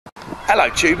Hello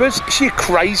tubers, it's your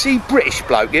crazy British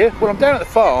bloke here. Well, I'm down at the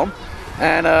farm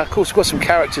and of course we've got some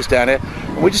characters down here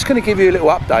and we're just going to give you a little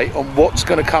update on what's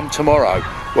going to come tomorrow.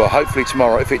 Well, hopefully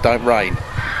tomorrow if it don't rain.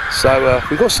 So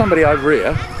we've got somebody over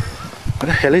here. Where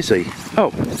the hell is he? Oh,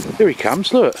 here he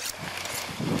comes, look.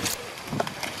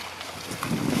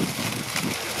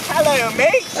 Hello,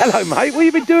 mate. Hello, mate. What have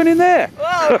you been doing in there?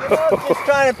 Well, just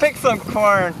trying to pick some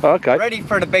corn. Okay. Ready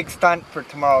for the big stunt for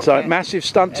tomorrow. So, massive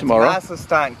stunt tomorrow. It's a massive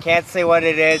stunt. Can't say what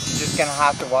it is. You're just going to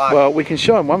have to watch. Well, we can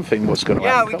show them one thing what's going to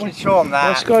happen. Yeah, we can show them that.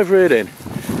 Let's go over here then.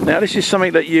 Now, this is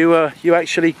something that you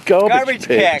actually garbage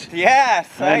picked. Yes,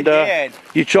 and, I did.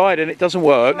 You tried and it doesn't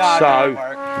work. No, so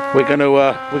it doesn't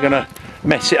work. we're gonna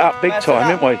mess it up big time,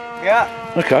 aren't we?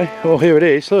 Yeah. Okay. Well, here it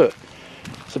is. Look,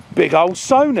 it's a big old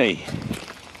Sony.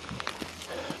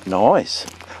 Nice.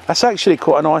 That's actually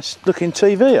quite a nice looking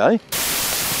TV, eh?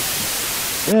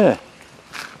 Yeah.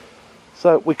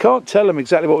 So we can't tell them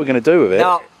exactly what we're going to do with it.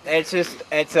 No, it's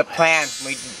a plan.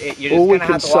 All we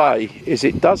can say is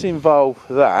it does involve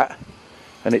that,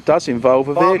 and it does involve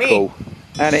a vehicle,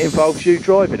 and it involves you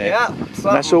driving it. Yeah. And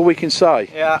that's all we can say.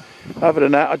 Yeah. Other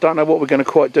than that, I don't know what we're going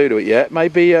to quite do to it yet.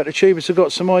 Maybe the tubers have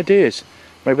got some ideas.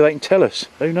 Maybe they can tell us.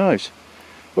 Who knows?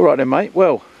 All right then, mate.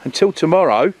 Well, until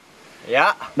tomorrow.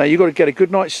 Yeah. Now you've got to get a good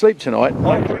night's sleep tonight.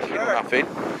 Oh, for sure. Nothing,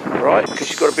 right?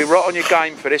 Because you've got to be right on your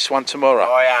game for this one tomorrow.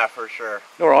 Oh yeah, for sure.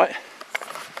 All right.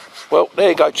 Well, there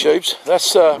you go, tubes.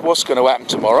 That's what's going to happen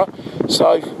tomorrow.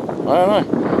 So I don't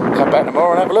know. Come back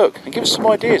tomorrow and have a look and give us some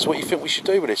ideas what you think we should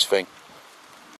do with this thing.